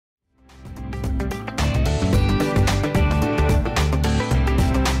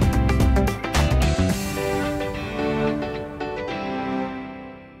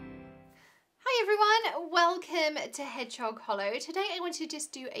to Hedgehog Hollow. Today I wanted to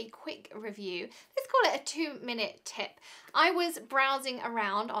just do a quick review. Let's call it a 2-minute tip. I was browsing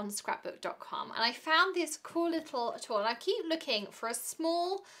around on scrapbook.com and I found this cool little tool, and I keep looking for a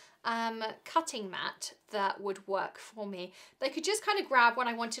small cutting mat that would work for me. They could just kind of grab when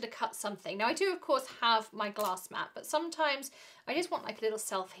I wanted to cut something. Now I do of course have my glass mat, but sometimes I just want like a little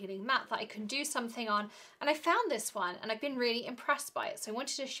self-healing mat that I can do something on, and I found this one and I've been really impressed by it, so I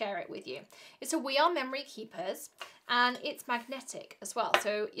wanted to share it with you. It's a We Are Memory Keepers and it's magnetic as well,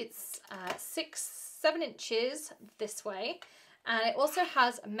 so it's 6-7 inches this way. And it also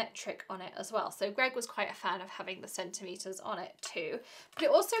has a metric on it as well. So Greg was quite a fan of having the centimeters on it too. But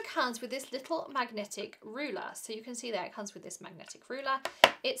it also comes with this little magnetic ruler. So you can see there it comes with this magnetic ruler.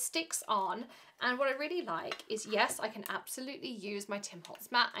 It sticks on. And what I really like is, yes, I can absolutely use my Tim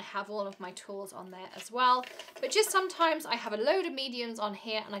Holtz mat. I have all of my tools on there as well. But just sometimes I have a load of mediums on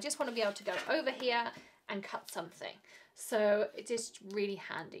here and I just want to be able to go over here and cut something. So it is really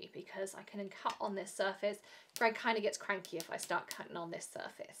handy because I can cut on this surface. Greg kind of gets cranky if I start cutting on this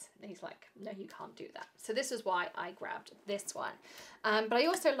surface. And he's like, no, you can't do that. So this is why I grabbed this one. But I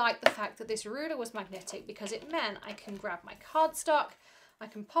also like the fact that this ruler was magnetic because it meant I can grab my cardstock, I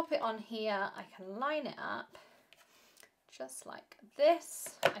can pop it on here, I can line it up just like this.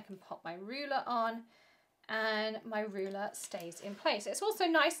 I can pop my ruler on and my ruler stays in place. It's also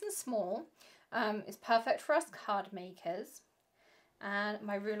nice and small. It's perfect for us card makers, and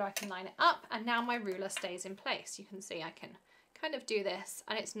my ruler, I can line it up, and now my ruler stays in place. You can see I can kind of do this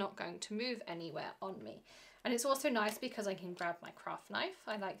and it's not going to move anywhere on me. And it's also nice because I can grab my craft knife.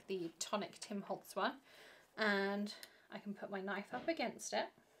 I like the Tonic Tim Holtz one, and I can put my knife up against it,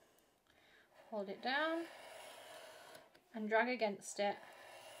 hold it down and drag against it,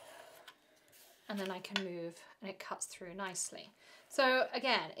 and then I can move and it cuts through nicely. So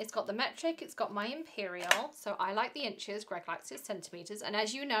again, it's got the metric, it's got my imperial, so I like the inches, Greg likes his centimeters, and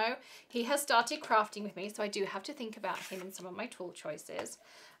as you know, he has started crafting with me, so I do have to think about him in some of my tool choices.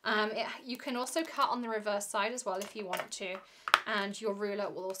 You can also cut on the reverse side as well if you want to, and your ruler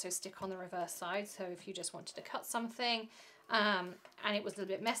will also stick on the reverse side, so if you just wanted to cut something and it was a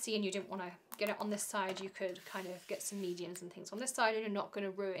little bit messy and you didn't want to get it on this side, you could kind of get some mediums and things on this side and you're not going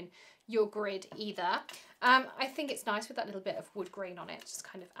to ruin your grid either. I think it's nice with that little bit of wood grain on it, just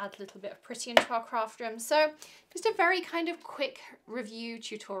kind of add a little bit of pretty into our craft room. So just a very kind of quick review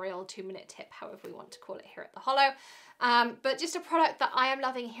tutorial, 2-minute tip, however we want to call it here at the Hollow. But just a product that I am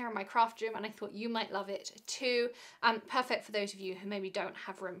loving here in my craft room, and I thought you might love it too. Perfect for those of you who maybe don't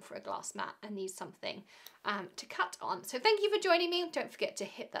have room for a glass mat and need something to cut on. So thank you for joining me. Don't forget to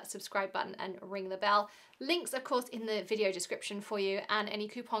hit that subscribe button and ring the bell. Links, of course, in the video description for you, and any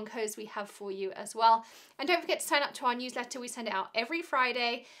coupon codes we have for you as well. And don't forget to sign up to our newsletter. We send it out every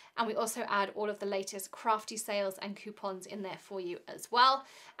Friday, and we also add all of the latest crafty sales and coupons in there for you as well.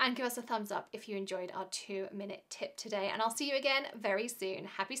 And give us a thumbs up if you enjoyed our 2-minute tip today. And I'll see you again very soon.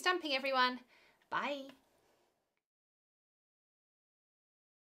 Happy stamping, everyone. Bye.